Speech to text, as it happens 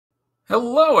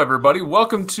Hello, everybody.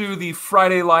 Welcome to the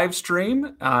Friday live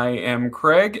stream. I am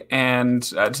Craig, and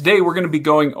today we're going to be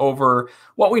going over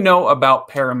what we know about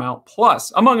Paramount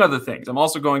Plus, among other things. I'm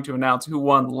also going to announce who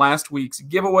won last week's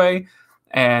giveaway,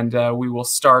 and we will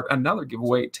start another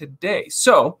giveaway today.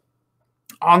 So,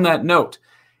 on that note,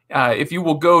 if you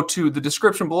will go to the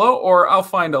description below, or I'll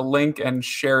find a link and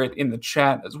share it in the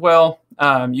chat as well.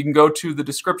 You can go to the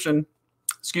description,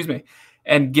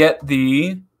 and get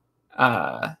the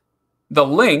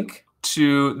link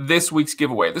to this week's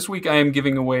giveaway. This week I am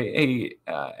giving away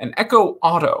an Echo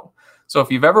Auto. So if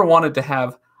you've ever wanted to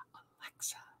have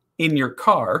Alexa in your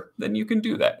car, then you can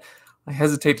do that. I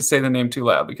hesitate to say the name too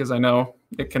loud because I know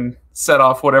it can set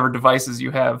off whatever devices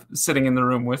you have sitting in the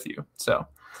room with you. So,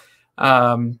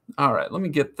 all right, let me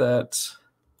get that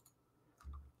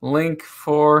link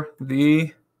for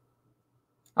the...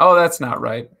 Oh, that's not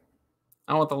right.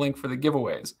 I want the link for the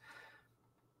giveaways.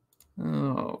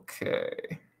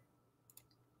 Okay.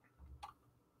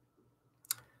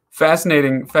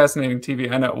 Fascinating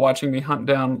TV. I know watching me hunt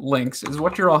down links is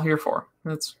what you're all here for.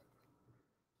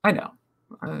 I know.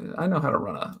 I know how to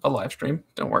run a live stream.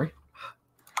 Don't worry.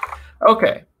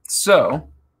 Okay, so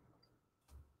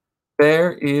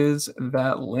there is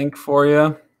that link for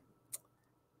you.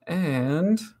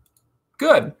 And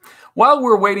good. While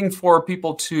we're waiting for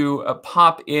people to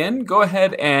pop in, go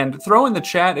ahead and throw in the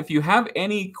chat if you have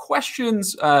any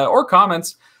questions or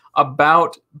comments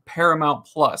about Paramount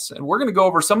Plus. And we're going to go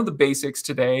over some of the basics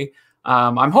today.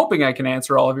 I'm hoping I can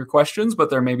answer all of your questions, but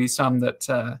there may be some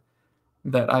that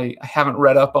I haven't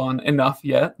read up on enough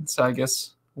yet. So I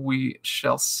guess we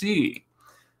shall see.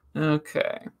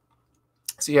 Okay.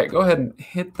 So yeah, go ahead and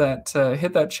hit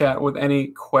that chat with any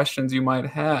questions you might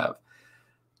have.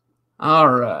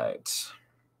 All right.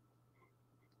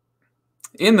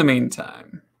 In the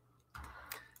meantime,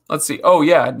 let's see. Oh,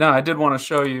 yeah. No, I did want to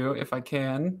show you if I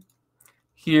can.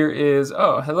 Here is,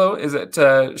 oh, hello. Is it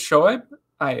Shoaib?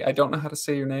 I don't know how to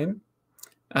say your name.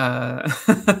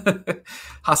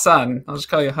 Hassan. I'll just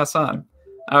call you Hassan.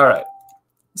 All right.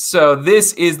 So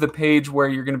this is the page where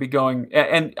you're going to be going.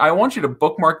 And I want you to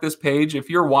bookmark this page.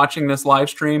 If you're watching this live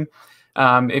stream,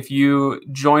 if you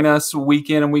join us week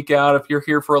in and week out, if you're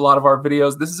here for a lot of our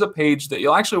videos, this is a page that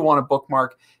you'll actually want to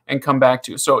bookmark and come back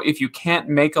to. So if you can't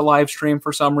make a live stream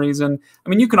for some reason, I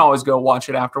mean, you can always go watch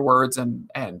it afterwards and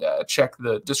check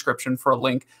the description for a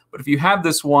link. But if you have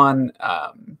this one,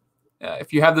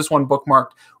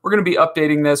 bookmarked, we're going to be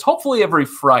updating this hopefully every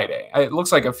Friday. It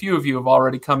looks like a few of you have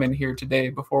already come in here today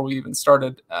before we even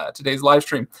started today's live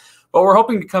stream. But we're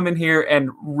hoping to come in here and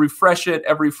refresh it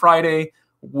every Friday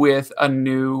with a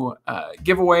new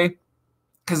giveaway,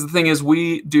 because the thing is,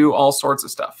 we do all sorts of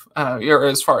stuff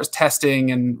as far as testing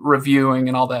and reviewing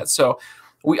and all that. So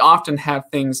we often have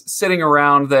things sitting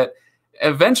around that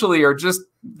eventually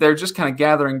they're just kind of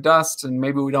gathering dust, and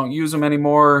maybe we don't use them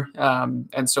anymore.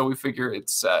 And so we figure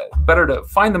it's better to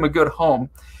find them a good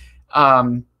home.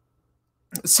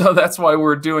 So that's why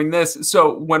we're doing this.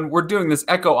 So when we're doing this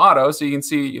Echo Auto, so you can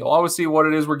see, you'll always see what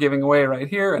it is we're giving away right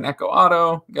here, an Echo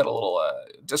Auto. Got a little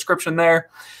description there.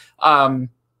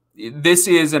 This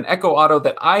is an Echo Auto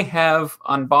that I have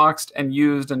unboxed and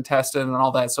used and tested and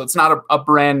all that. So it's not a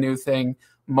brand new thing.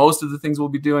 Most of the things we'll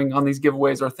be doing on these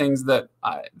giveaways are things that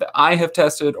I have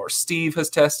tested, or Steve has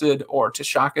tested, or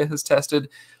Tashaka has tested.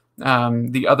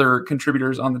 The other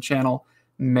contributors on the channel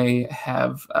may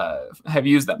have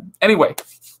used them. Anyway,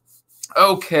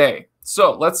 okay,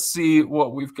 so let's see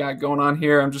what we've got going on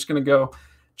here. I'm just going to go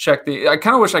check I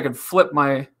kind of wish I could flip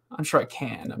my, I'm sure I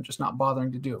can, I'm just not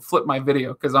bothering to do it, flip my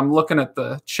video, because I'm looking at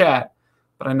the chat,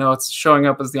 but I know it's showing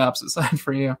up as the opposite side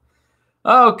for you.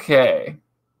 Okay,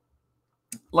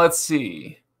 let's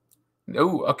see.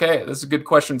 Oh, okay, this is a good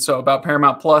question. So about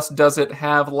Paramount Plus, does it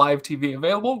have live TV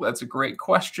available? That's a great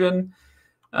question.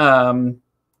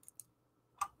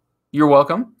 You're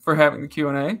welcome for having the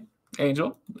Q&A,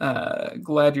 Angel.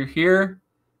 Glad you're here.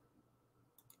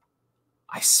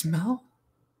 I smell?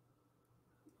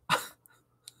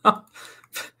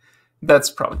 That's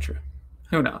probably true.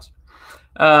 Who knows?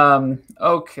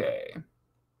 Okay.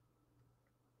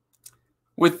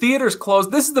 With theaters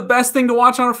closed, this is the best thing to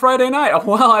watch on a Friday night.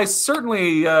 Well, I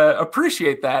certainly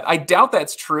appreciate that. I doubt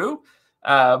that's true,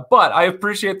 but I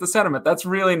appreciate the sentiment. That's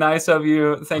really nice of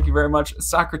you. Thank you very much,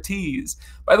 Socrates.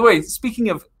 By the way, speaking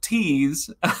of teas,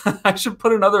 I should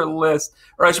put another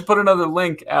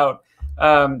link out.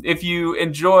 If you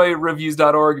enjoy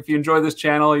Reviews.org, if you enjoy this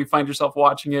channel, you find yourself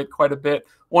watching it quite a bit,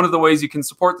 one of the ways you can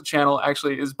support the channel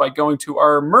actually is by going to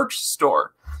our merch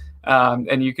store.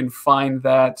 And you can find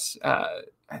that,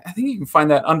 I think you can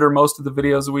find that under most of the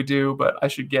videos we do, but I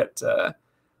should get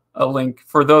a link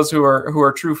for those who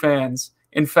are true fans.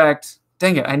 In fact,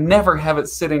 dang it, I never have it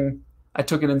sitting. I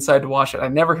took it inside to wash it. I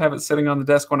never have it sitting on the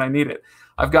desk when I need it.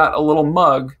 I've got a little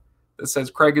mug that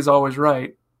says Craig is always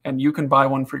right, and you can buy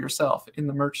one for yourself in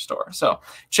the merch store. So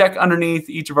check underneath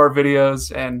each of our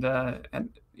videos, and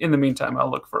in the meantime,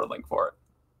 I'll look for a link for it.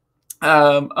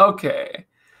 Okay.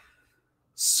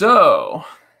 So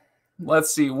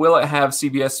let's see. Will it have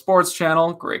CBS Sports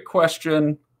Channel? Great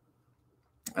question.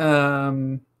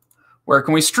 Where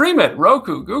can we stream it?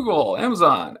 Roku, Google,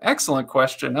 Amazon. Excellent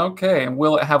question. Okay. And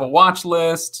will it have a watch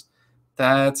list?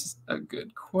 That's a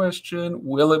good question.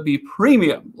 Will it be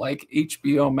premium like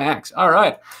HBO Max? All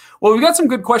right. Well, we've got some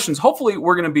good questions. Hopefully,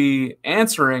 we're going to be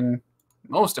answering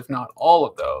most, if not all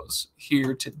of those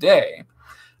here today.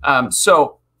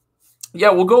 So, yeah,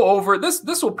 we'll go over this.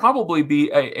 This will probably be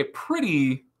a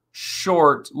pretty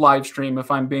short live stream,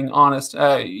 if I'm being honest.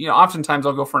 Oftentimes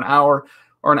I'll go for an hour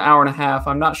or an hour and a half.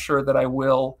 I'm not sure that I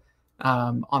will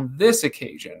on this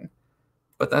occasion,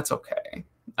 but that's okay.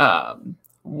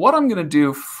 What I'm going to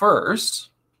do first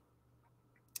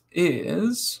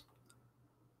is,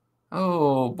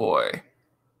 oh boy,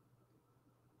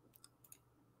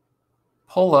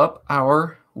 pull up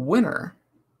our winner.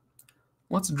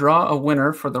 Let's draw a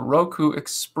winner for the Roku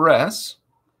Express.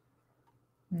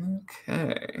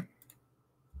 Okay.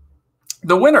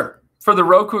 The winner for the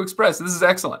Roku Express. This is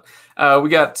excellent. We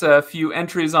got a few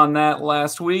entries on that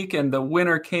last week, and the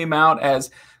winner came out as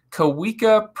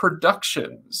Kawika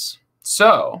Productions.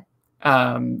 So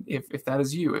if that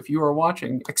is you, if you are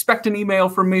watching, expect an email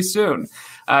from me soon.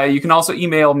 You can also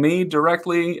email me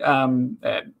directly.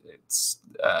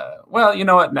 Well, you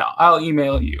know what? No, I'll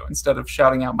email you instead of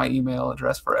shouting out my email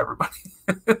address for everybody.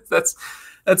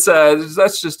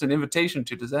 That's just an invitation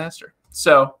to disaster.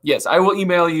 So yes, I will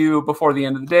email you before the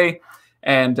end of the day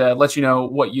and let you know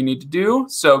what you need to do.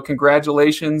 So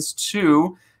congratulations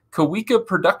to Kawika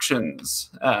Productions.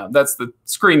 That's the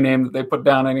screen name that they put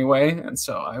down anyway. And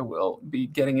so I will be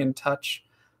getting in touch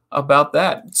about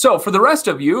that. So for the rest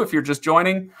of you, if you're just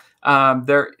joining,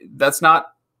 that's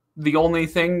not the only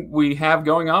thing we have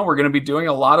going on. We're going to be doing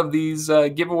a lot of these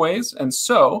giveaways. And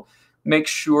so make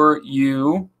sure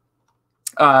you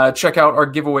check out our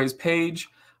giveaways page.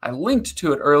 I linked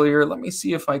to it earlier. Let me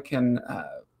see if I can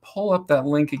pull up that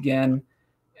link again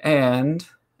and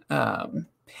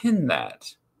pin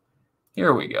that.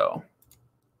 Here we go.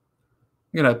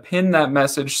 I'm going to pin that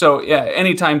message. So yeah,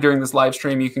 anytime during this live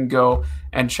stream, you can go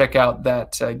and check out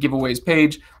that giveaways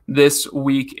page. This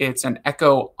week, it's an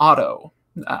Echo Auto.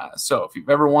 So if you've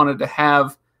ever wanted to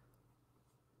have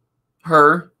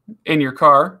her in your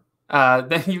car,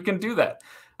 then you can do that.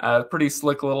 Pretty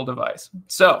slick little device.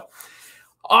 So,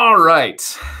 all right.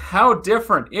 How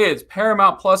different is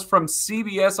Paramount Plus from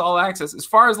CBS All Access as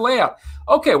far as layout?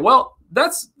 Okay, well,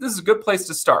 this is a good place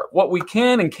to start. What we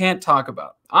can and can't talk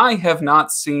about. I have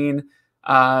not seen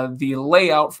the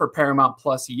layout for Paramount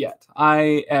Plus yet.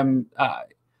 I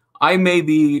may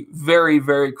be very,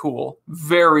 very cool,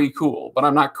 but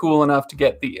I'm not cool enough to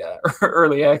get the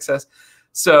early access.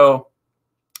 So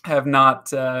haven't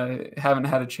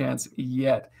had a chance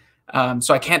yet.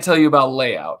 So I can't tell you about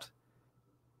layout.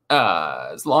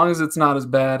 As long as it's not as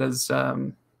bad as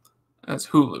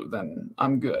Hulu, then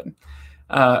I'm good.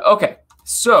 Okay,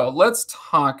 so let's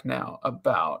talk now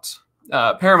about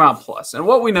Paramount Plus and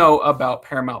what we know about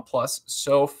Paramount Plus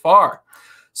so far.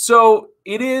 So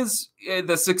it is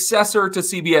the successor to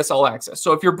CBS All Access.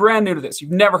 So if you're brand new to this,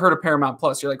 you've never heard of Paramount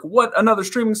Plus, you're like, what, another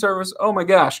streaming service? Oh my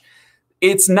gosh.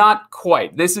 It's not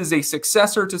quite. This is a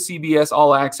successor to CBS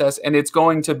All Access, and it's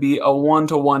going to be a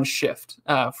one-to-one shift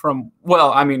from,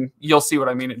 well, I mean, you'll see what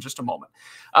I mean in just a moment.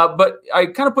 But I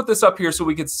kind of put this up here so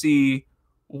we could see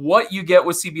what you get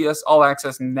with CBS All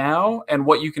Access now and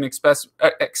what you can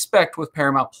expect with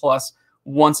Paramount Plus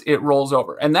once it rolls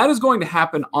over. And that is going to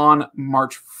happen on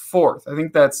March 4th. I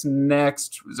think that's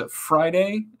next, is it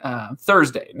Friday?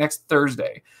 Thursday, next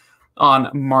Thursday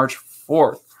on March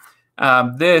 4th.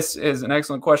 This is an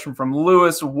excellent question from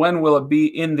Lewis. When will it be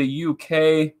in the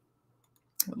UK?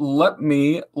 Let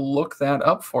me look that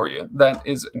up for you. That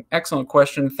is an excellent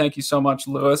question. Thank you so much,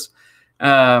 Lewis.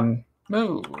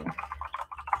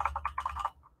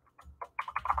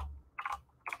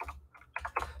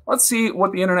 Let's see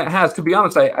what the internet has. To be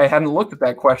honest, I hadn't looked at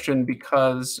that question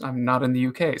because I'm not in the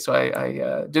UK, so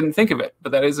I didn't think of it,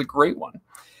 but that is a great one.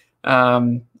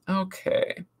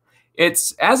 Okay.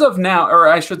 It's, as of now, or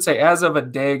I should say as of a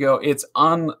day ago, it's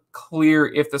unclear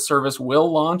if the service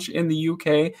will launch in the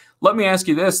UK. Let me ask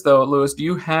you this, though, Lewis. Do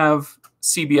you have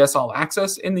CBS All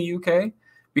Access in the UK?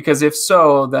 Because if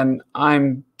so, then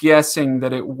I'm guessing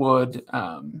that it would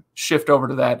shift over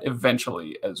to that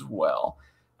eventually as well.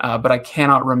 But I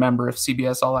cannot remember if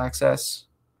CBS All Access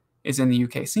is in the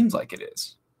UK. Seems like it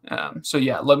is. So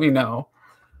yeah, let me know,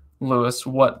 Lewis,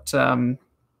 what the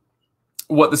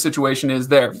situation is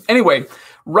there. Anyway,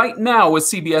 right now with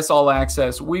CBS All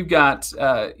Access, we've got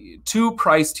 2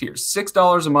 price tiers: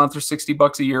 $6 a month or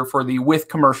 $60 a year for the with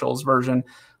commercials version.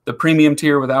 The premium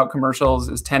tier without commercials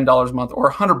is $10 a month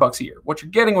or $100 a year. What you're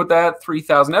getting with that: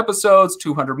 3,000 episodes,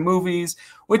 200 movies,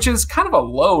 which is kind of a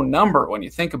low number when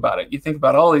you think about it. You think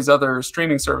about all these other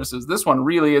streaming services. This one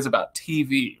really is about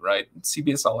TV, right?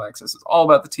 CBS All Access is all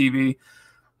about the TV.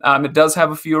 It does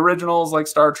have a few originals like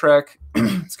Star Trek.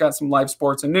 It's got some live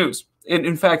sports and news.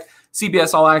 In fact,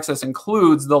 CBS All Access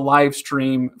includes the live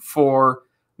stream for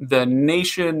the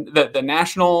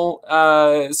national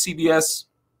CBS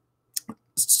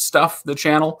stuff, the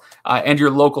channel, and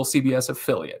your local CBS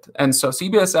affiliate. And so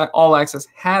CBS All Access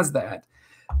has that.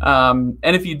 And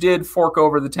if you did fork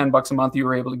over the $10 a month, you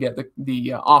were able to get the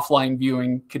offline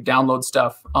viewing, could download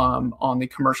stuff on the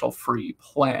commercial-free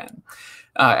plan.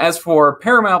 As for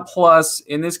Paramount Plus,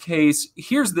 in this case,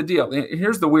 here's the deal.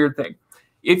 Here's the weird thing.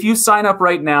 If you sign up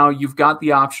right now, you've got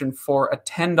the option for a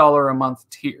 $10 a month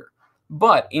tier.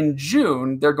 But in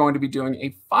June, they're going to be doing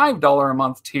a $5 a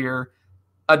month tier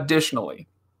additionally.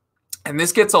 And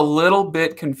this gets a little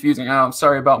bit confusing. Oh, I'm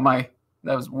sorry about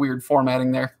that was weird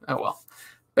formatting there. Oh, well,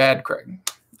 bad, Craig.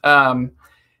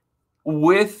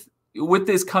 With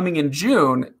this coming in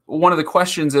June, one of the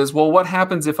questions is, well, what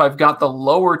happens if I've got the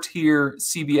lower tier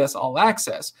CBS All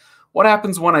Access? What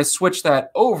happens when I switch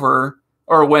that over,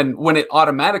 or when it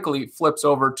automatically flips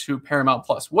over to Paramount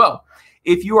Plus? Well,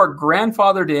 if you are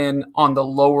grandfathered in on the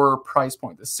lower price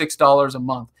point, the $6 a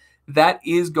month, that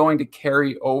is going to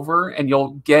carry over, and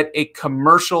you'll get a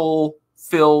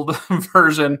commercial-filled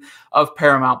version of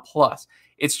Paramount Plus.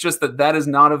 It's just that is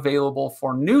not available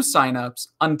for new signups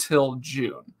until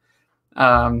June.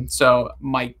 So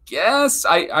my guess,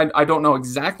 I don't know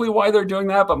exactly why they're doing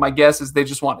that, but my guess is they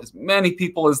just want as many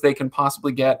people as they can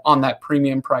possibly get on that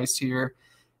premium price tier.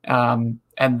 And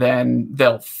then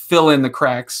they'll fill in the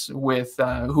cracks with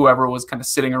whoever was kind of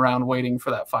sitting around waiting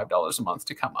for that $5 a month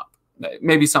to come up.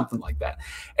 Maybe something like that.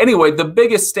 Anyway, the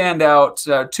biggest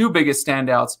standout, 2 biggest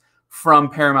standouts from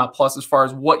Paramount Plus as far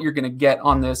as what you're going to get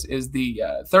on this is the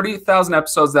 30,000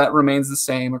 episodes. That remains the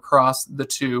same across the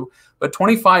 2, but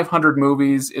 2,500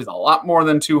 movies is a lot more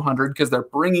than 200 because they're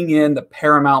bringing in the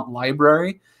Paramount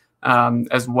library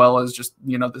as well as just,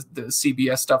 the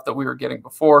CBS stuff that we were getting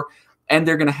before. And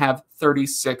they're going to have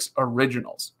 36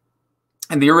 originals.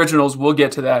 And the originals, we'll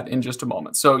get to that in just a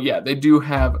moment. So yeah, they do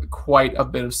have quite a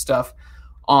bit of stuff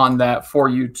on that for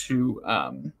you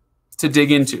to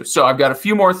dig into. So I've got a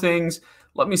few more things.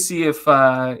 Let me see if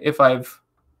I've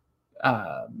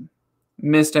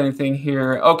missed anything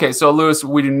here. Okay, so Lewis,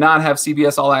 we do not have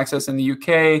CBS All Access in the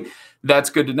UK. That's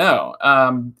good to know.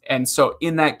 And so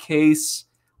in that case,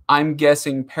 I'm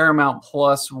guessing Paramount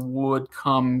Plus would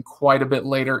come quite a bit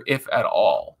later, if at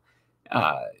all.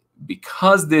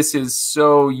 Because this is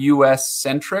so US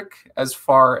centric as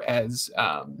far as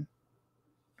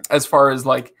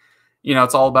like,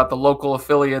 it's all about the local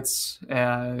affiliates.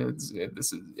 The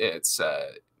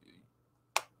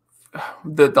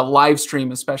live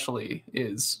stream especially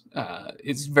is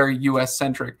very US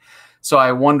centric. So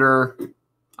I wonder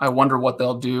what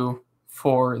they'll do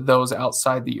for those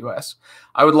outside the US.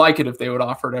 I would like it if they would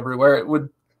offer it everywhere. It would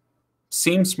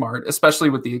seem smart, especially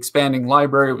with the expanding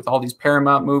library with all these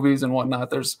Paramount movies and whatnot.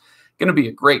 There's going to be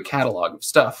a great catalog of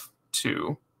stuff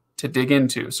to dig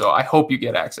into. So I hope you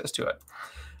get access to it.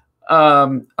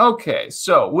 Okay,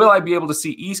 so will I be able to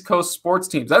see East Coast sports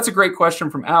teams? That's a great question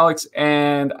from Alex,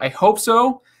 and I hope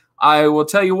so. I will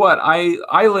tell you what,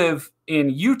 I live in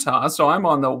Utah, so I'm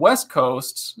on the West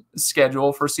Coast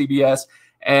schedule for CBS,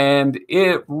 and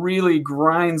it really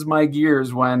grinds my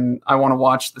gears when I want to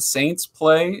watch the Saints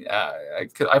play.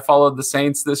 I followed the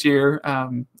Saints this year,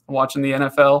 watching the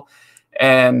NFL,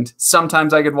 and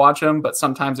sometimes I could watch them, but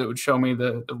sometimes it would show me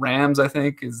the Rams, I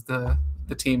think, is the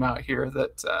team out here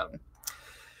that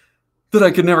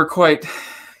I could never quite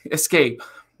escape,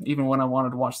 even when I wanted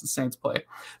to watch the Saints play.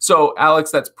 So,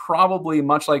 Alex, that's probably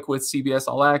much like with CBS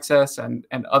All Access and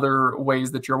other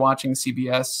ways that you're watching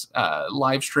CBS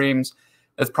live streams.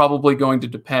 That's probably going to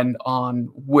depend on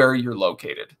where you're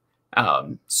located.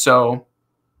 So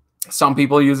some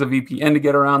people use a VPN to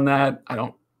get around that. I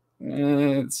don't.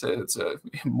 It's a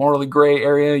morally gray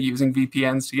area using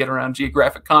VPNs to get around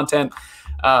geographic content.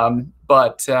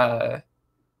 But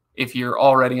if you're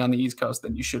already on the East Coast,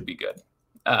 then you should be good.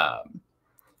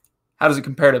 How does it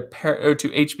compare to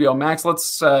HBO Max?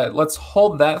 Let's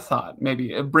hold that thought.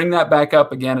 Maybe bring that back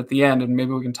up again at the end, and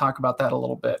maybe we can talk about that a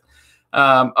little bit.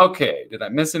 Okay, did I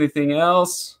miss anything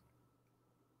else?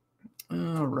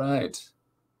 All right.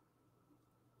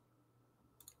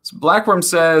 So Blackworm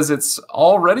says it's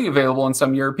already available in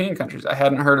some European countries. I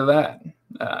hadn't heard of that.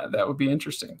 That would be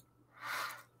interesting.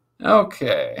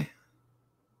 Okay.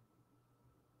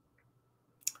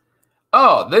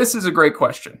 Oh, this is a great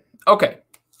question. Okay.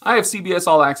 I have CBS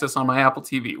All Access on my Apple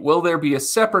TV. Will there be a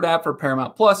separate app for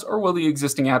Paramount Plus, or will the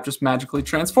existing app just magically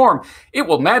transform? It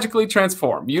will magically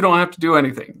transform. You don't have to do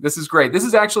anything. This is great. This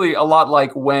is actually a lot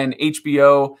like when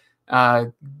HBO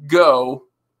Go,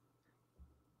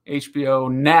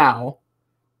 HBO Now,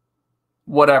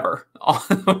 whatever.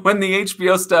 When the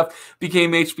HBO stuff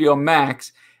became HBO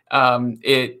Max,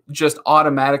 it just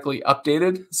automatically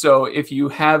updated. So if you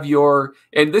have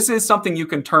and this is something you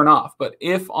can turn off, but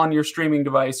if on your streaming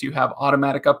device you have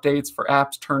automatic updates for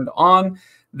apps turned on,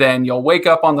 then you'll wake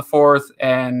up on the 4th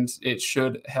and it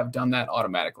should have done that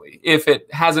automatically. If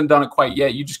it hasn't done it quite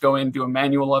yet, you just go in, do a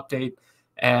manual update,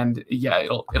 and yeah,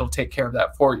 it'll take care of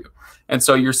that for you. And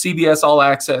so your CBS All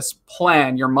Access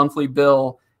plan, your monthly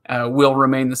bill, will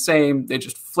remain the same. They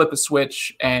just flip a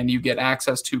switch and you get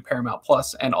access to Paramount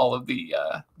Plus and all of the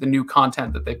new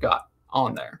content that they've got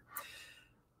on there.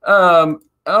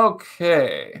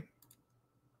 Okay.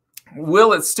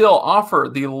 Will it still offer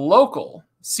the local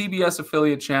CBS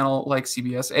affiliate channel like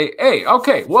CBS AA?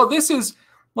 Okay, well,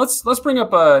 let's bring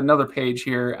up another page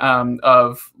here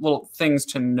of little things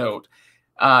to note.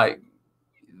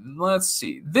 Let's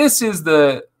see. This is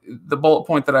the bullet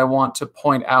point that I want to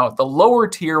point out. The lower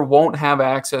tier won't have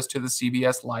access to the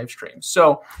CBS live stream.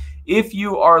 So if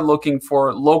you are looking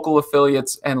for local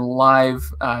affiliates and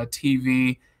live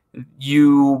TV,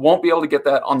 you won't be able to get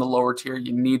that on the lower tier.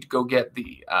 You need to go get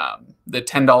the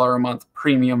 $10 a month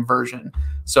premium version.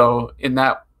 So in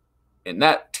that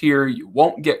tier, you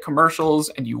won't get commercials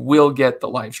and you will get the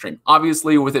live stream.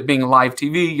 Obviously, with it being live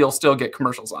TV, you'll still get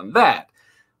commercials on that,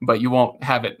 but you won't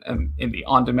have it in the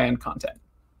on-demand content.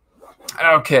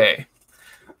 Okay,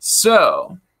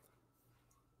 so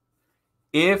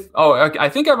I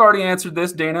think I've already answered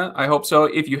this, Dana. I hope so.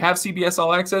 If you have CBS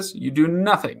All Access, you do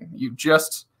nothing. You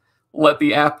just let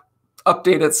the app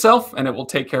update itself, and it will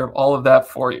take care of all of that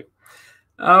for you.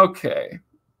 Okay.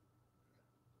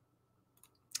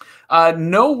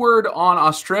 No word on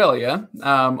Australia,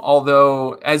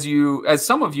 although as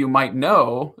some of you might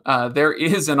know, there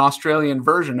is an Australian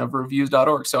version of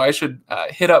Reviews.org. So I should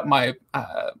hit up my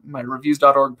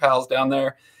Reviews.org pals down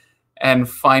there and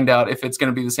find out if it's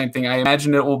going to be the same thing. I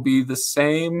imagine it will be the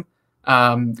same.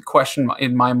 The question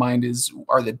in my mind is,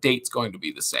 are the dates going to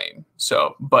be the same?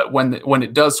 So, but when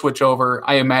it does switch over,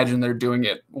 I imagine they're doing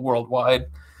it worldwide.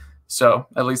 So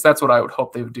at least that's what I would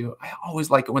hope they would do. I always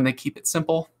like it when they keep it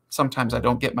simple. Sometimes I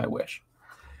don't get my wish.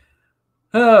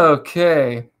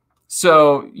 Okay.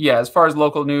 So yeah, as far as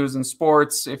local news and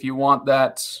sports, if you want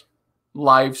that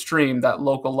live stream, that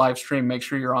local live stream, make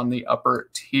sure you're on the upper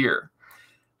tier.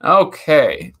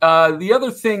 Okay. The other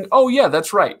thing, oh yeah,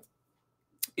 that's right.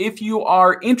 If you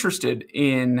are interested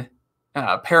in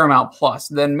Paramount Plus,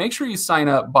 then make sure you sign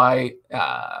up by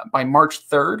March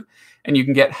 3rd, and you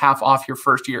can get half off your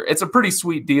first year. It's a pretty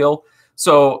sweet deal.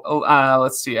 So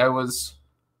let's see.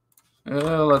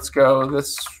 Let's go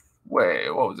this way.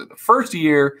 What was it? The first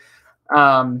year.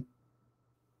 Did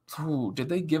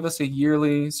they give us a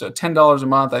yearly? So $10 a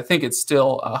month. I think it's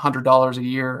still $100 a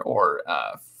year, or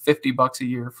 $50 a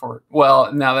year for.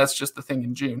 Well, now that's just the thing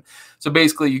in June. So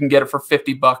basically, you can get it for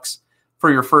 $50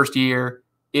 for your first year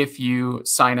if you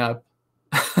sign up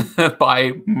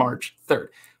by March 3rd.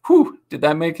 Whew, did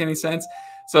that make any sense?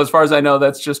 So as far as I know,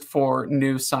 that's just for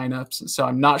new signups. So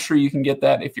I'm not sure you can get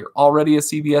that if you're already a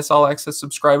CBS All Access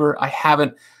subscriber. I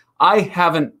haven't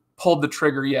pulled the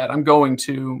trigger yet. I'm going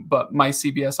to, but my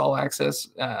CBS All Access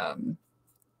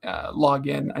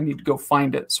login, I need to go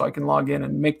find it so I can log in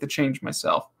and make the change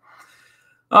myself.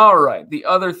 All right. The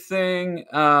other thing,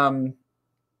 oh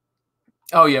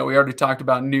yeah, we already talked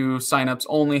about new signups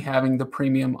only having the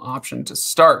premium option to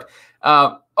start.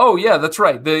 Oh, yeah, that's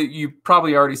right. You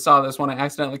probably already saw this when I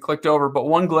accidentally clicked over, but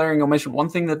one glaring omission, one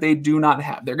thing that they do not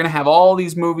have. They're going to have all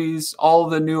these movies, all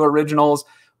the new originals,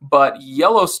 but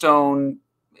Yellowstone,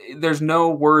 there's no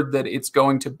word that it's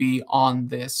going to be on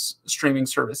this streaming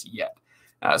service yet.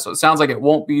 So it sounds like it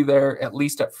won't be there, at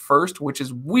least at first, which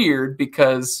is weird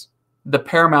because the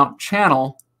Paramount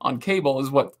channel on cable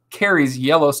is what carries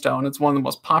Yellowstone. It's one of the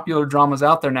most popular dramas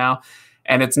out there now,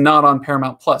 and it's not on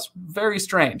Paramount Plus. Very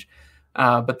strange.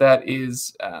 But that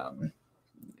is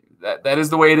that is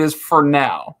the way it is for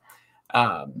now.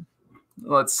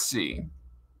 let's see.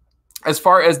 As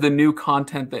far as the new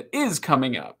content that is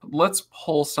coming up, let's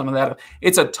pull some of that up.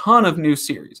 It's a ton of new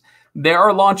series. They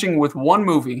are launching with one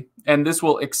movie, and this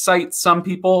will excite some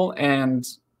people and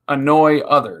annoy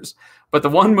others. But the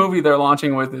one movie they're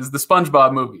launching with is the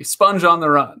SpongeBob movie, Sponge on the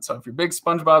Run. So if you're a big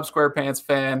SpongeBob SquarePants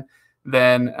fan,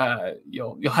 then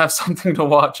you'll have something to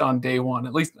watch on day one.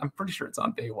 At least I'm pretty sure it's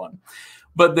on day one.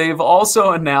 But they've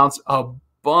also announced a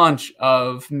bunch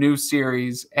of new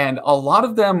series, and a lot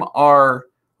of them are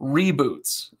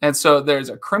reboots. And so there's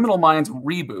a Criminal Minds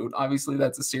reboot. Obviously,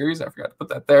 that's a series. I forgot to put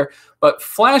that there. But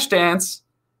Flashdance,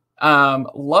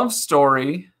 Love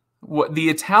Story, The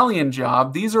Italian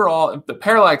Job, these are all, the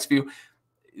Parallax View,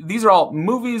 these are all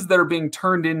movies that are being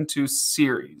turned into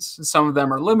series. Some of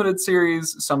them are limited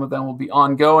series. Some of them will be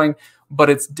ongoing. But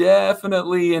it's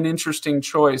definitely an interesting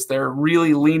choice. They're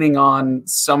really leaning on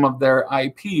some of their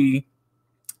IP,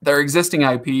 their existing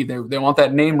IP. They want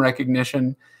that name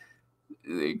recognition.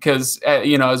 Because,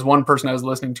 as one person I was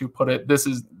listening to put it, this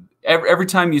is every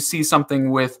time you see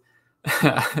something with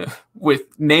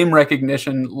with name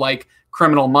recognition like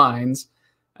Criminal Minds,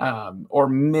 or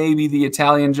maybe The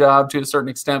Italian Job to a certain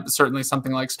extent, but certainly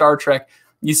something like Star Trek,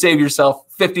 you save yourself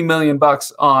 $50 million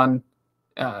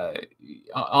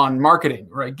on marketing,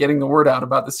 right? Getting the word out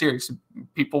about the series.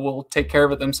 People will take care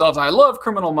of it themselves. I love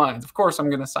Criminal Minds. Of course, I'm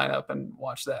going to sign up and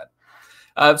watch that.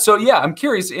 So yeah, I'm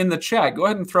curious in the chat. Go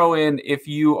ahead and throw in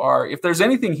if there's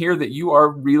anything here that you are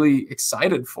really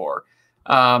excited for.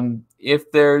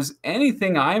 If there's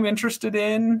anything I'm interested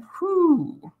in,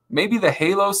 maybe the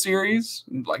Halo series.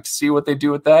 I'd like to see what they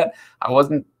do with that. I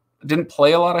didn't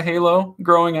play a lot of Halo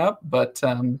growing up, but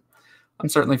I'm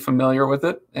certainly familiar with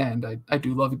it, and I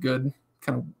do love a good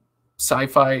kind of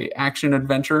sci-fi action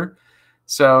adventure.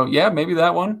 So yeah, maybe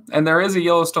that one. And there is a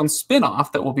Yellowstone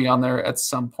spin-off that will be on there at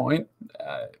some point.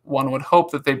 One would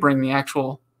hope that they bring the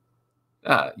actual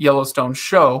Yellowstone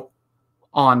show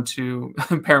onto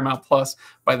Paramount Plus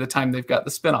by the time they've got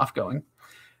the spin-off going.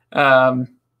 I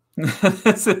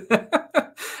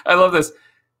love this.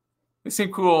 They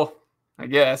seem cool, I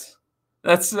guess.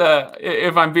 That's,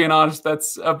 if I'm being honest,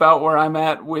 that's about where I'm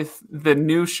at with the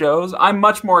new shows. I'm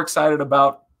much more excited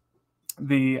about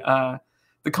the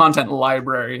content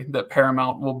library that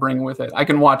Paramount will bring with it. I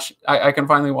can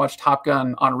finally watch Top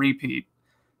Gun on repeat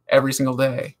every single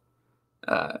day.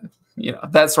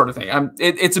 That sort of thing.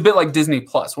 It's a bit like Disney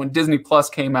Plus. When Disney Plus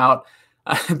came out,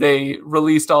 they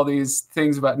released all these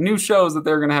things about new shows that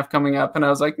they're going to have coming up, and I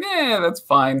was like, yeah, that's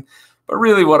fine. But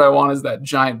really what I want is that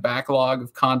giant backlog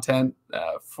of content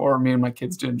for me and my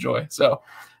kids to enjoy. So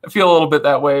I feel a little bit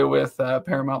that way with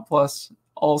Paramount Plus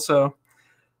also.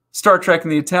 Star Trek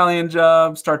and The Italian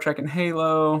Job, Star Trek and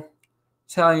Halo,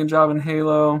 Italian Job and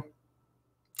Halo.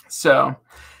 So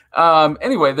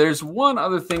anyway, there's one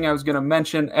other thing I was going to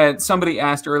mention. And somebody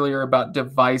asked earlier about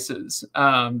devices.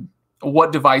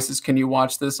 What devices can you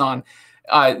watch this on?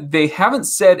 They haven't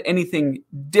said anything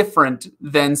different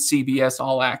than CBS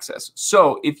All Access.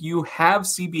 So if you have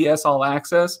CBS All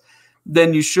Access,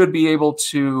 then you should be able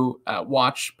to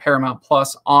watch Paramount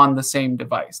Plus on the same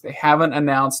device. They haven't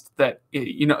announced that,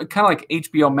 kind of like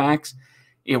HBO Max,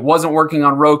 it wasn't working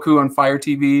on Roku and Fire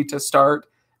TV to start.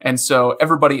 And so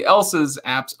everybody else's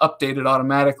apps updated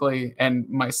automatically. And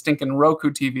my stinking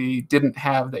Roku TV didn't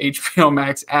have the HBO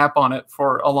Max app on it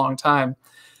for a long time.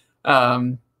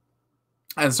 And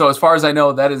so as far as I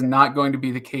know, that is not going to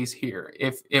be the case here.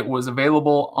 If it was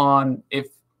available on, if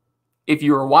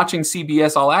you were watching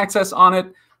CBS All Access on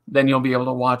it, then you'll be able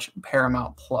to watch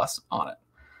Paramount Plus on it.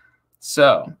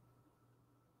 So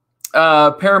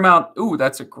Paramount,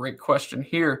 that's a great question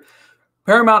here.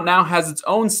 Paramount now has its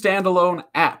own standalone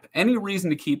app. Any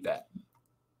reason to keep that?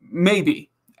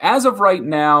 Maybe. As of right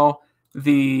now,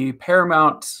 the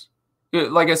Paramount,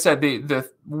 like I said, the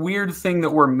weird thing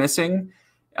that we're missing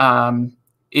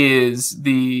is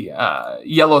the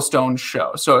Yellowstone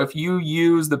show. So if you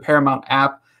use the Paramount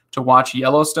app to watch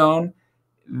Yellowstone,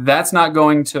 that's not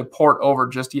going to port over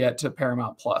just yet to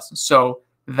Paramount Plus. So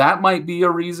that might be a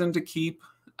reason to keep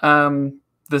the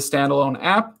standalone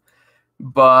app,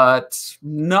 but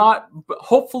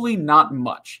hopefully not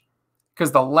much.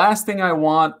 Because the last thing I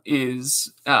want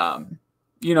is,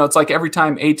 it's like every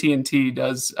time AT&T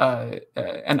does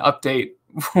an update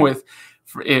with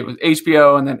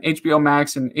HBO and then HBO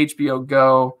Max and HBO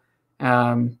Go,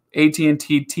 AT&T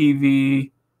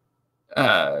TV.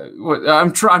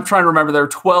 I'm trying to remember. There were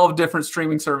 12 different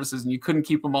streaming services, and you couldn't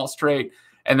keep them all straight.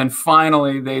 And then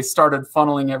finally, they started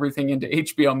funneling everything into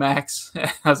HBO Max.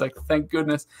 I was like, thank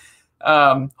goodness.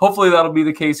 Hopefully that'll be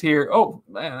the case here. Oh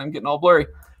man, I'm getting all blurry.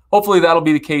 Hopefully that'll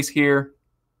be the case here.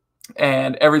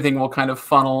 and everything will kind of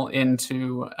funnel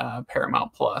into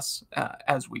Paramount Plus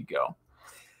as we go.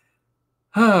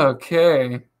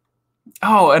 Okay.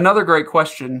 Oh, another great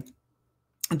question.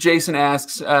 Jason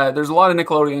asks, there's a lot of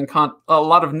Nickelodeon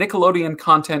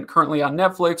content currently on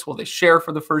Netflix. Will they share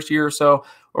for the first year or so,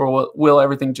 or will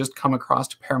everything just come across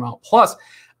to Paramount Plus?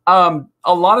 A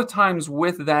lot of times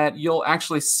with that, you'll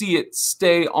actually see it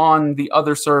stay on the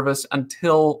other service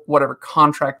until whatever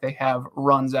contract they have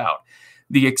runs out.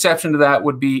 The exception to that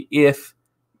would be if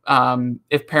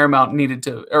Paramount needed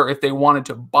to, or if they wanted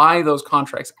to buy those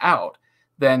contracts out,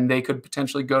 then they could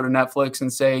potentially go to Netflix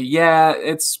and say, yeah,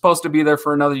 it's supposed to be there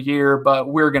for another year, but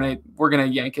we're gonna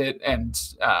yank it and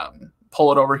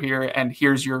pull it over here, and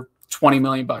here's your $20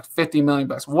 million, $50 million,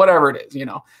 whatever it is,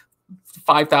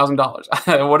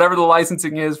 $5,000, whatever the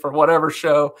licensing is for whatever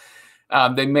show,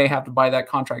 they may have to buy that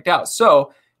contract out.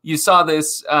 So you saw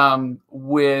this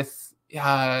with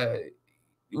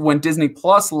when Disney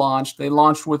Plus launched. They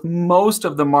launched with most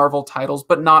of the Marvel titles,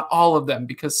 but not all of them,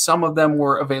 because some of them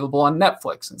were available on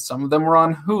Netflix, and some of them were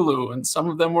on Hulu, and some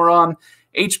of them were on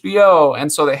HBO.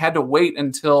 And so they had to wait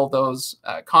until those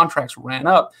contracts ran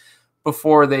up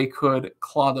before they could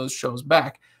claw those shows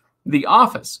back. The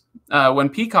Office, when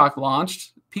Peacock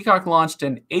launched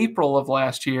in April of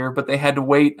last year, but they had to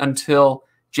wait until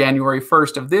January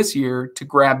 1st of this year to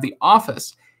grab The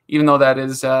Office. Even though that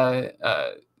is an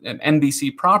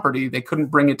NBC property, they couldn't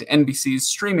bring it to NBC's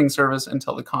streaming service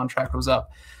until the contract was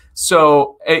up.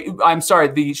 So I'm sorry,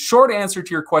 the short answer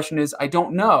to your question is I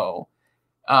don't know.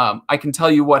 I can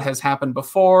tell you what has happened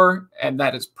before, and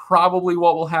that is probably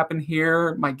what will happen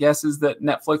here. My guess is that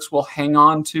Netflix will hang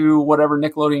on to whatever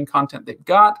Nickelodeon content they've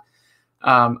got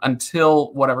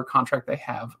until whatever contract they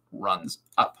have runs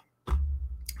up.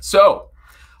 So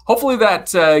hopefully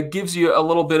that gives you a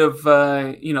little bit of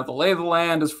the lay of the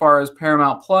land as far as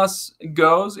Paramount Plus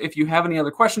goes. If you have any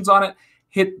other questions on it,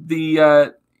 hit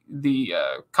the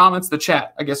comments, the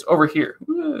chat, I guess, over here.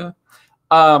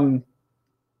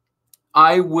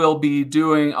 I will be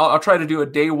doing, I'll try to do a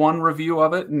day one review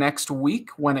of it next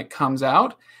week when it comes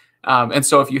out. And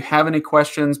so if you have any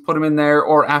questions, put them in there,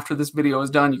 or after this video is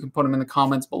done, you can put them in the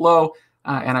comments below,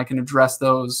 and I can address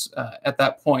those at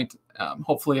that point.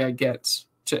 Hopefully I get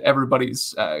to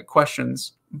everybody's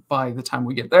questions by the time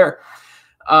we get there.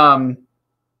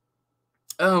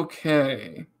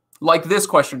 Okay. Like this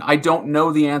question, I don't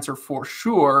know the answer for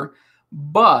sure,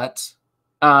 but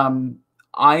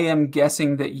I am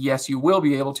guessing that yes, you will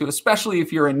be able to, especially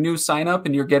if you're a new sign up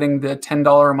and you're getting the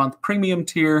 $10 a month premium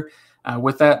tier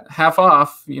with that half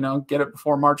off, get it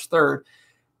before March 3rd,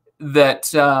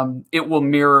 that it will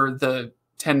mirror the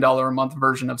 $10 a month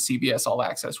version of CBS All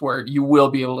Access, where you will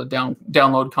be able to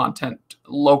download content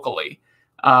locally.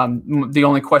 The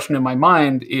only question in my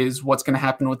mind is what's going to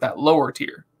happen with that lower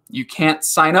tier. You can't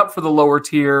sign up for the lower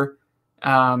tier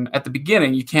at the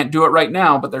beginning. You can't do it right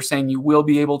now, but they're saying you will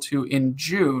be able to in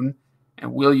June.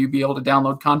 And will you be able to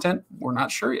download content? We're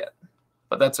not sure yet,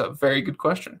 but that's a very good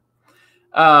question.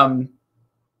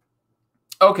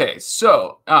 Okay,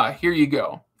 so here you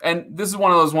go. And this is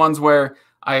one of those ones where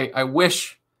I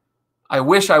wish I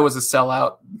was a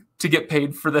sellout to get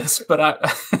paid for this, but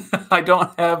I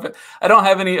don't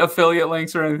have any affiliate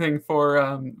links or anything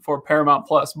for Paramount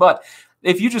Plus. But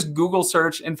if you just Google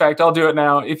search, in fact, I'll do it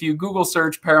now. If you Google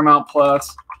search Paramount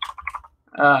Plus,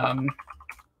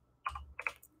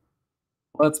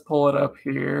 let's pull it up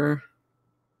here.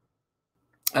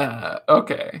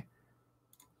 Okay.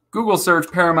 Google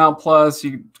search Paramount Plus,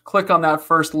 you click on that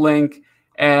first link,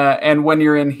 and when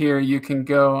you're in here, you can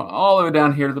go all the way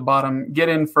down here to the bottom, get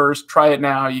in first, try it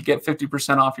now, you get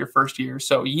 50% off your first year.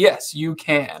 So yes, you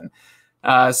can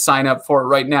sign up for it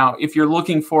right now. If you're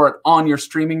looking for it on your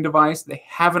streaming device, they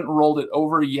haven't rolled it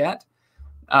over yet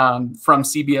from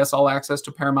CBS All Access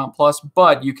to Paramount Plus,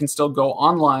 but you can still go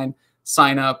online,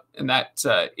 sign up, and that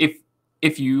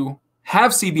if you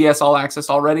have CBS All Access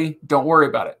already, don't worry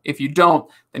about it. If you don't,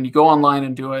 then you go online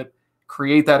and do it,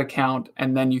 create that account,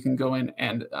 and then you can go in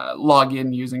and log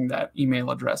in using that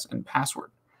email address and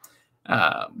password.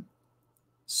 Oh,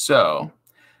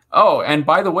 and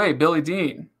by the way, Billy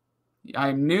Dean,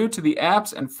 I'm new to the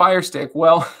apps and Fire Stick.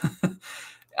 Well,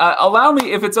 allow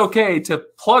me, if it's okay, to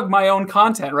plug my own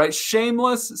content, right?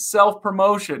 Shameless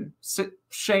self-promotion,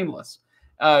 shameless.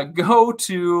 Go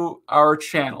to our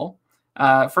channel.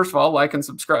 First of all, like and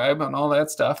subscribe and all that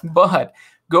stuff, but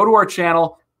go to our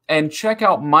channel and check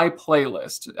out my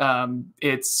playlist.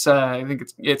 I think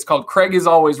it's called Craig is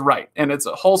Always Right, and it's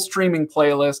a whole streaming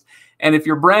playlist. And if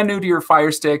you're brand new to your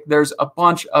Fire Stick, there's a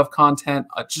bunch of content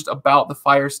just about the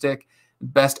Fire Stick,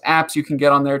 best apps you can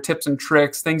get on there, tips and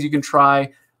tricks, things you can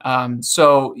try.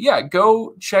 So yeah,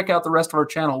 go check out the rest of our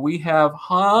channel. We have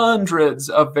hundreds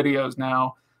of videos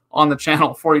now on the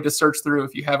channel for you to search through.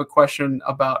 If you have a question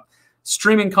about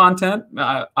streaming content,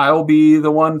 I'll be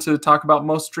the one to talk about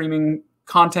most streaming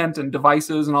content and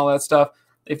devices and all that stuff.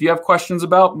 If you have questions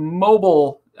about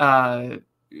mobile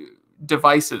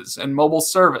devices and mobile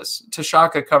service,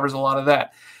 Tashaka covers a lot of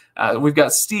that. We've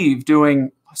got Steve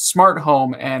doing smart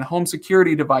home and home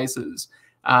security devices.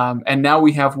 And now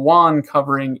we have Juan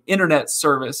covering internet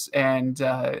service and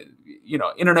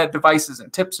internet devices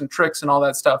and tips and tricks and all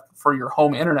that stuff for your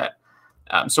home internet.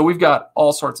 So we've got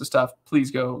all sorts of stuff. Please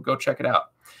go check it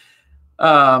out.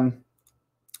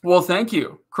 Well, thank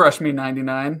you, Crush Me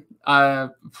 99. I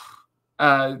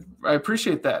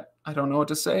appreciate that. I don't know what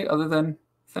to say other than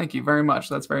thank you very much.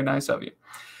 That's very nice of you.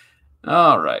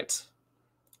 All right.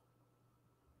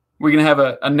 We're going to have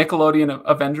a Nickelodeon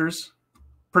Avengers.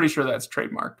 Pretty sure that's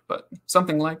trademarked, but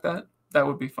something like that. That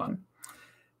would be fun.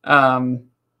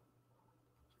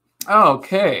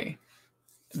 Okay.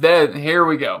 Then here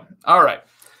we go. All right.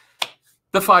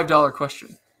 The $5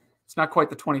 question. It's not quite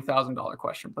the $20,000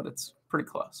 question, but it's pretty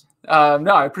close.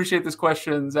 No, I appreciate this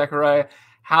question, Zachariah.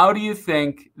 How do you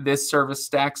think this service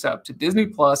stacks up to Disney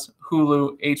Plus,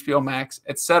 Hulu, HBO Max,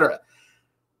 etc.?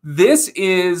 This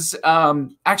is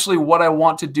actually what I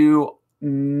want to do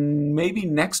maybe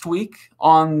next week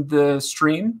on the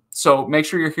stream. So make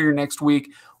sure you're here next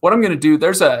week. What I'm going to do,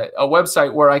 there's a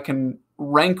website where I can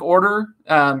rank order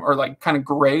or like kind of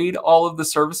grade all of the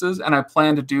services, and I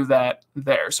plan to do that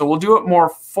there. So we'll do it more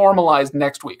formalized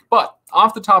next week. But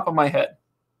off the top of my head,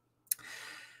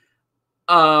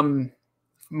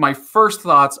 my first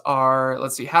thoughts are,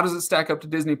 let's see, how does it stack up to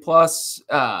Disney Plus?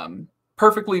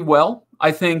 Perfectly well.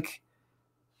 I think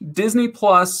Disney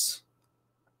Plus,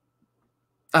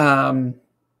 Paramount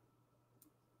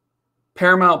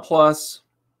Plus.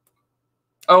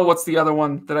 Oh, what's the other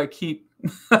one that I keep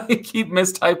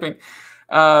mistyping?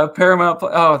 Paramount.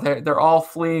 Oh, they're all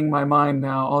fleeing my mind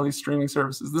now. All these streaming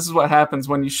services. This is what happens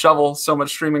when you shovel so much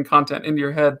streaming content into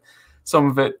your head. Some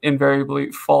of it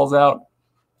invariably falls out.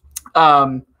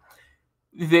 There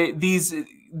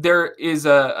is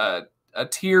a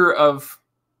tier of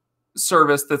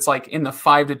service that's like in the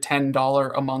 $5 to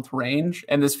 $10 a month range,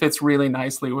 and this fits really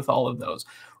nicely with all of those.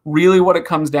 Really, what it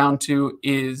comes down to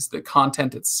is the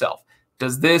content itself.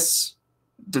 Does this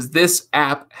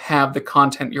app have the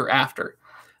content you're after?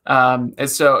 And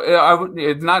so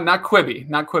it's not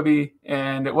Quibi,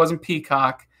 and it wasn't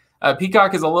Peacock.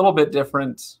 Peacock is a little bit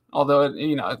different, although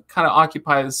it kind of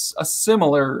occupies a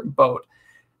similar boat.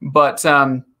 But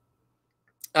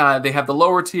they have the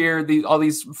lower tier, all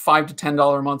these $5 to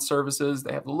 $10 a month services.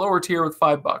 They have the lower tier with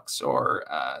 $5, or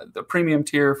the premium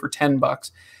tier for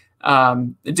 $10.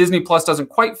 Disney Plus doesn't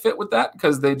quite fit with that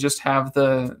because they just have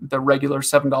the regular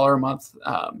 $7 a month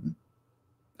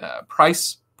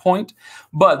price point.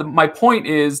 But my point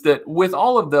is that with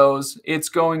all of those, it's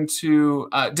going to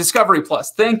Discovery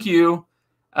Plus. Thank you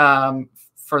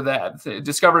for that.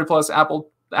 Discovery Plus,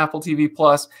 Apple TV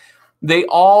Plus, they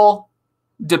all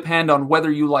depend on whether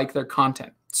you like their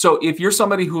content. So if you're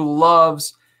somebody who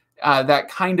loves that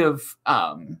kind of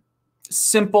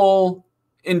simple,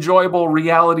 enjoyable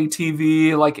reality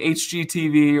TV like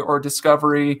HGTV or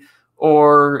Discovery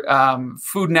or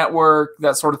Food Network,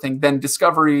 that sort of thing, then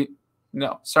Discovery,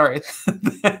 no, sorry.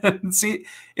 See,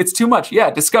 it's too much.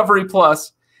 Yeah, Discovery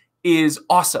Plus is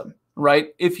awesome, right?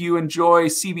 If you enjoy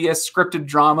CBS scripted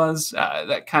dramas,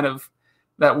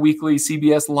 that weekly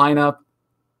CBS lineup,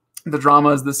 the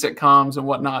dramas, the sitcoms and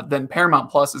whatnot, then Paramount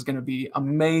Plus is going to be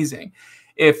amazing.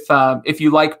 If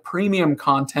you like premium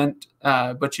content,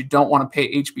 but you don't want to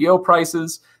pay HBO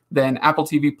prices, then Apple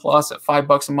TV Plus at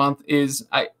 $5 a month is,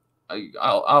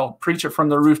 I'll preach it from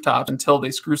the rooftop until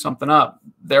they screw something up.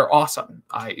 They're awesome.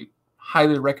 I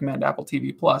highly recommend Apple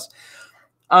TV Plus.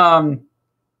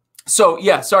 So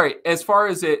yeah, sorry. As far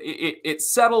as it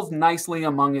settles nicely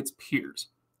among its peers.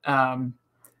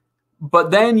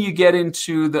 But then you get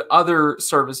into the other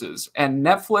services, and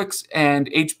Netflix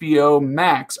and HBO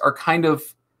Max are kind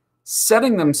of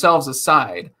setting themselves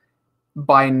aside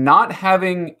by not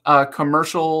having a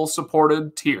commercial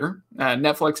supported tier.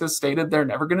 Netflix has stated they're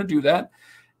never going to do that.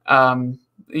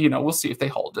 We'll see if they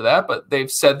hold to that, but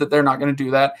they've said that they're not going to do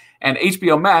that. And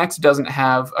HBO Max doesn't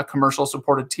have a commercial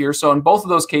supported tier. So in both of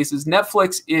those cases,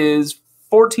 Netflix is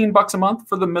 $14 a month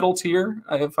for the middle tier,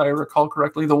 if I recall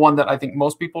correctly, the one that I think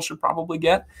most people should probably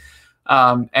get.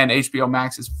 And HBO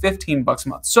Max is $15 a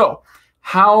month. So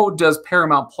how does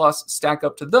Paramount Plus stack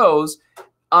up to those?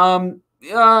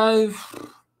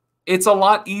 It's a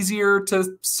lot easier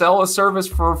to sell a service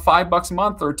for $5 a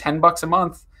month or $10 a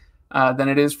month than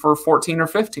it is for 14 or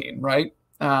 15, right?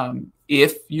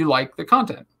 If you like the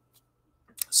content.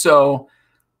 So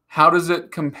how does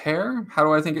it compare? How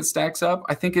do I think it stacks up?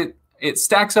 I think it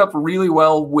stacks up really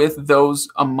well with those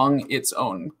among its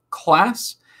own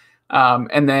class.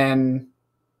 And then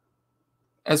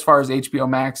as far as HBO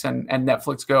Max and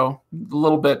Netflix go, a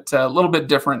little bit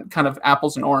different, kind of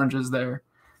apples and oranges there.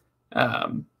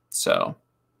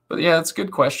 But yeah, it's a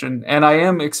good question. And I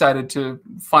am excited to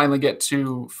finally get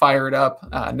to fire it up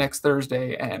next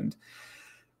Thursday and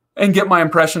get my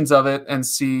impressions of it and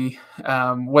see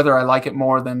whether I like it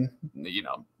more than,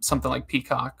 something like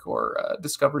Peacock or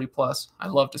Discovery Plus. I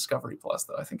love Discovery Plus,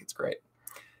 though. I think it's great.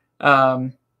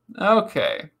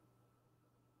 Okay.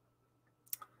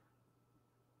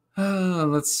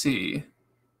 Let's see.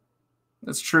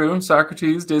 That's true.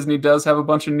 Socrates, Disney does have a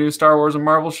bunch of new Star Wars and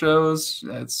Marvel shows.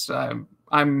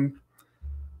 I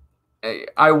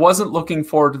wasn't looking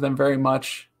forward to them very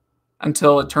much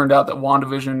until it turned out that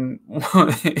WandaVision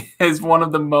is one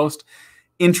of the most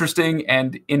interesting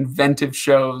and inventive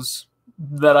shows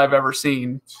that I've ever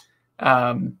seen.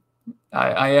 I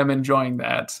am enjoying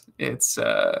that. It's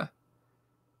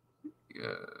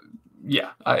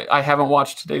yeah, I haven't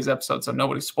watched today's episode, so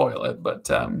nobody spoil it. But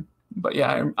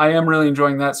yeah, I am really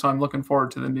enjoying that. So I'm looking forward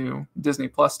to the new Disney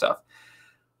Plus stuff.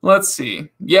 Let's see.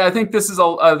 Yeah, I think this is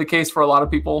the case for a lot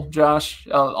of people, Josh.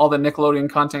 All the Nickelodeon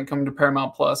content coming to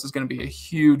Paramount Plus is going to be a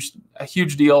huge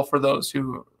deal for those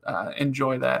who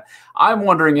enjoy that. I'm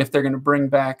wondering if they're going to bring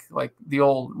back like the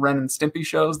old Ren and Stimpy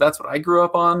shows. That's what I grew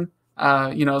up on.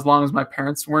 As long as my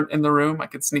parents weren't in the room, I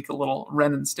could sneak a little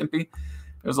Ren and Stimpy.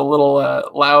 It was a little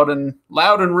loud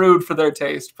and rude for their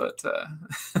taste, but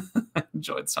I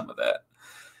enjoyed some of that.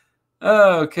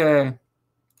 Okay.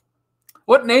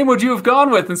 What name would you have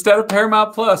gone with instead of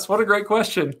Paramount Plus? What a great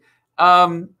question.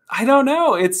 I don't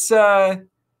know. It's I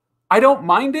don't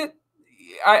mind it.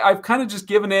 I've kind of just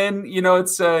given in.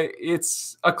 It's a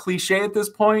cliche at this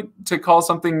point to call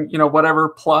something whatever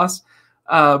plus,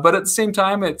 but at the same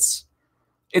time, it's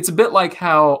a bit like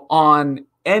how on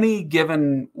any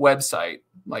given website,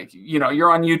 like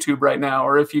you're on YouTube right now,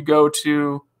 or if you go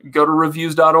to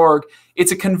Reviews.org,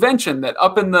 it's a convention that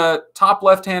up in the top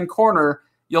left-hand corner,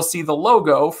 you'll see the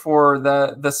logo for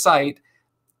the site,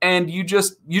 and you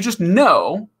just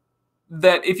know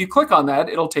that if you click on that,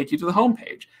 it'll take you to the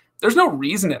homepage. There's no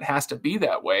reason it has to be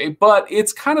that way, but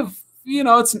it's kind of,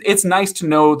 it's nice to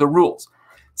know the rules.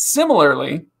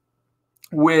 Similarly,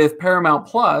 with Paramount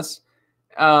Plus,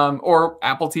 or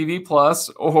Apple TV Plus,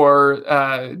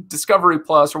 or Discovery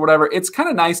Plus, or whatever, it's kind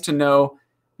of nice to know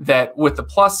that with the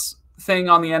plus thing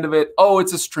on the end of it, oh,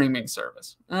 it's a streaming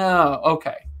service. Oh,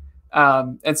 okay.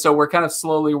 And so we're kind of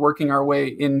slowly working our way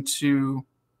into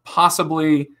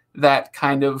possibly that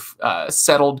kind of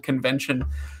settled convention.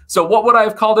 So what would I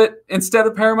have called it instead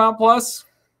of Paramount Plus?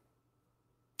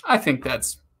 I think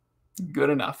that's good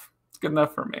enough. It's good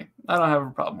enough for me. I don't have a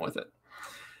problem with it.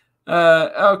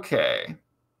 Okay.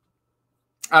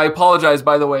 I apologize,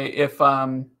 by the way, if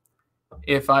I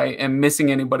am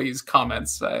missing anybody's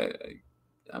comments.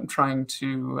 I'm trying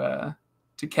to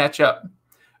catch up.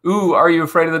 Ooh, Are You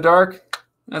Afraid of the Dark?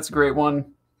 That's a great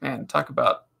one. Man, talk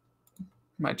about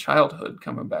my childhood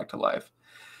coming back to life.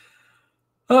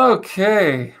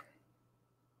 Okay.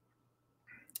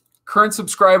 Current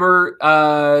subscriber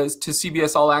to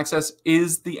CBS All Access,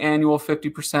 is the annual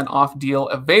 50% off deal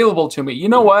available to me? You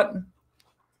know what?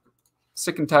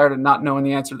 Sick and tired of not knowing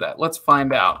the answer to that. Let's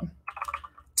find out.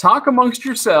 Talk amongst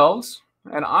yourselves,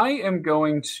 and I am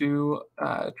going to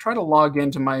try to log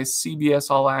into my CBS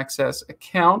All Access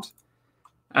account.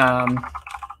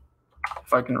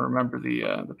 If I can remember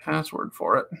the password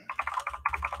for it.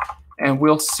 And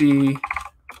we'll see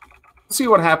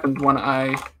what happened when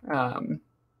I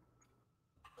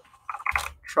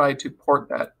try to port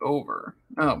that over.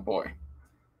 Oh boy.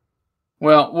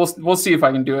 Well, we'll see if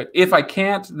I can do it. If I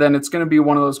can't, then it's going to be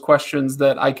one of those questions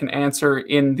that I can answer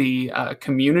in the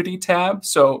community tab.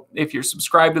 So if you're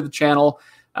subscribed to the channel,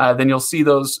 then you'll see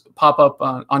those pop up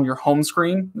on your home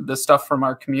screen, the stuff from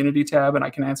our community tab, and I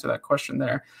can answer that question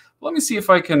there. Let me see if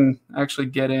I can actually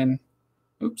get in.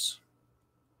 Oops.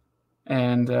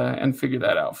 And figure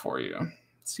that out for you.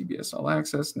 CBS All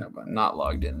Access. No, I'm not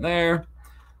logged in there.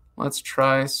 Let's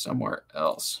try somewhere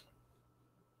else.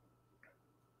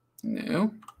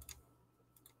 No.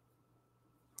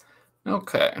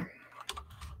 Okay.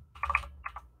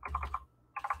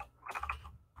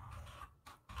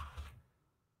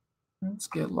 Let's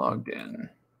get logged in.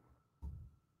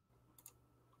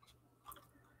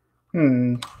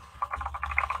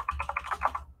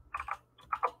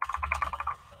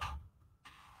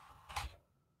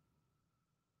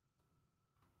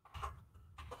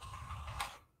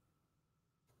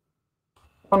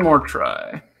 One more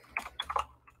try.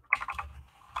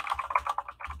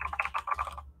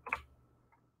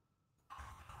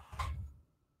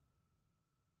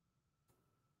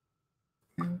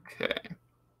 Okay.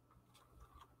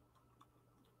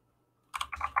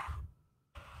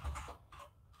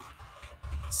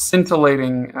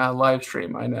 Scintillating live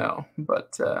stream, I know,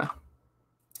 but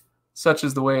such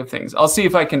is the way of things. I'll see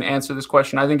if I can answer this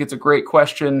question. I think it's a great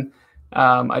question.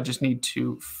 I just need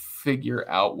to figure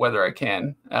out whether I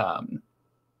can.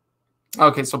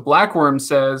 Okay, so Blackworm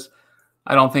says,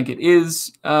 I don't think it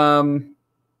is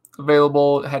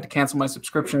available. I had to cancel my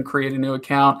subscription, create a new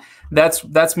account.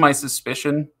 That's my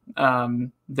suspicion.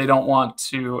 They don't want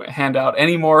to hand out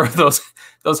any more of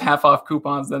those half-off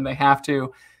coupons than they have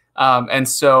to. And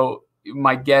so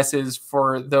my guess is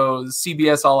for those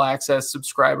CBS All Access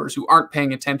subscribers who aren't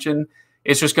paying attention,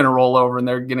 it's just going to roll over and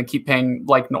they're going to keep paying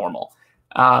like normal.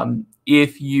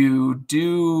 If you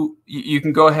do, you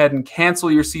can go ahead and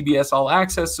cancel your CBS All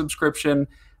Access subscription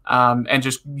and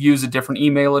just use a different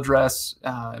email address,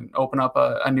 open up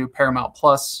a new Paramount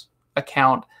Plus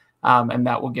account, and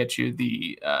that will get you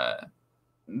the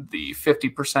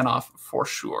 50% off for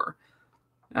sure.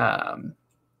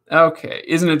 Okay,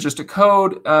 isn't it just a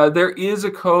code? There is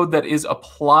a code that is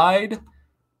applied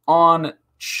on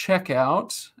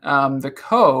checkout. The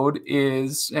code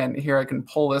is, and here I can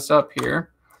pull this up here.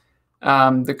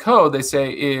 The code, they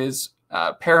say, is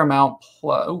Paramount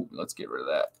Plus. Oh, let's get rid of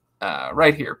that.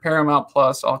 Right here, Paramount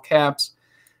Plus, all caps.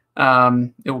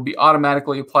 It will be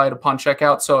automatically applied upon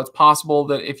checkout. So it's possible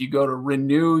that if you go to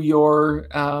renew your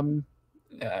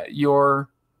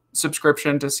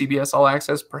subscription to CBS All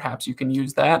Access, perhaps you can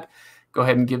use that. Go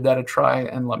ahead and give that a try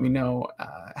and let me know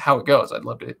how it goes. I'd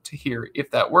love to hear if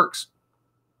that works.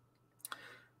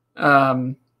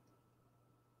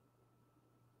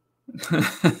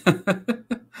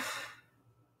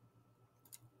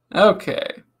 Okay,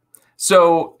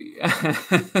 so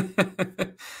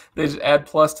they just add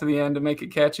plus to the end to make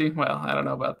it catchy. Well, I don't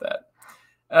know about that.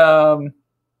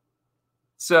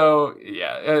 So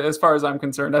yeah, as far as I'm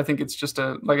concerned, I think it's just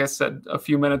like I said a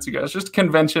few minutes ago, it's just a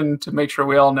convention to make sure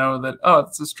we all know that, oh,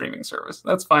 it's a streaming service.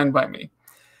 That's fine by me.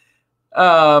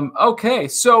 Okay,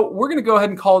 so we're going to go ahead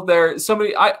and call it there.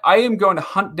 I am going to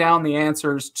hunt down the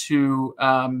answers to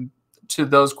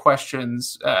those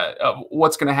questions of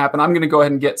what's going to happen. I'm going to go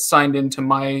ahead and get signed into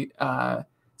my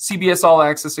CBS All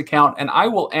Access account, and I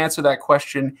will answer that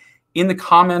question in the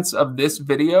comments of this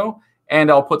video, and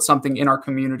I'll put something in our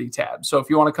community tab. So if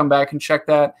you want to come back and check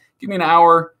that, give me an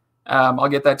hour. I'll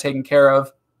get that taken care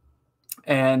of,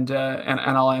 and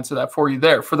I'll answer that for you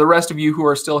there. For the rest of you who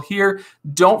are still here,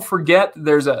 don't forget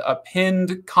there's a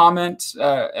pinned comment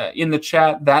in the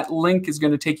chat. That link is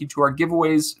going to take you to our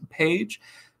giveaways page.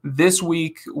 This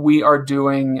week we are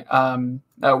doing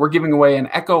we're giving away an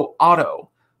Echo Auto,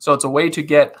 so it's a way to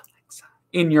get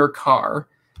in your car.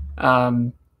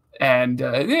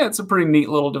 Yeah, it's a pretty neat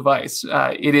little device.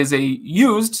 It is a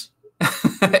used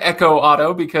Echo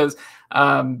Auto because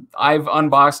I've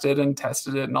unboxed it and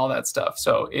tested it and all that stuff.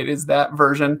 So it is that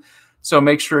version. So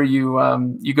make sure you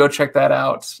go check that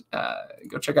out.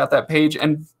 Go check out that page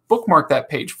and bookmark that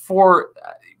page. For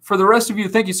the rest of you,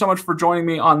 thank you so much for joining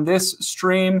me on this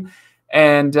stream.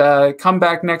 And come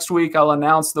back next week. I'll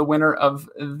announce the winner of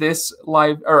this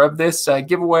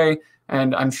giveaway.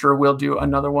 And I'm sure we'll do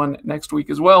another one next week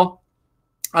as well.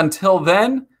 Until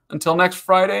then, until next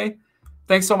Friday,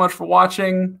 thanks so much for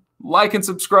watching. Like and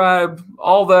subscribe,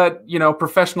 all that,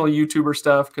 professional YouTuber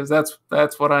stuff, because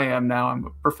that's what I am now. I'm a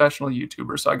professional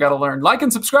YouTuber, so I got to learn. Like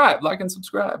and subscribe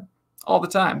all the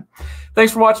time.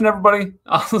 Thanks for watching, everybody.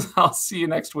 I'll see you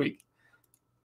next week.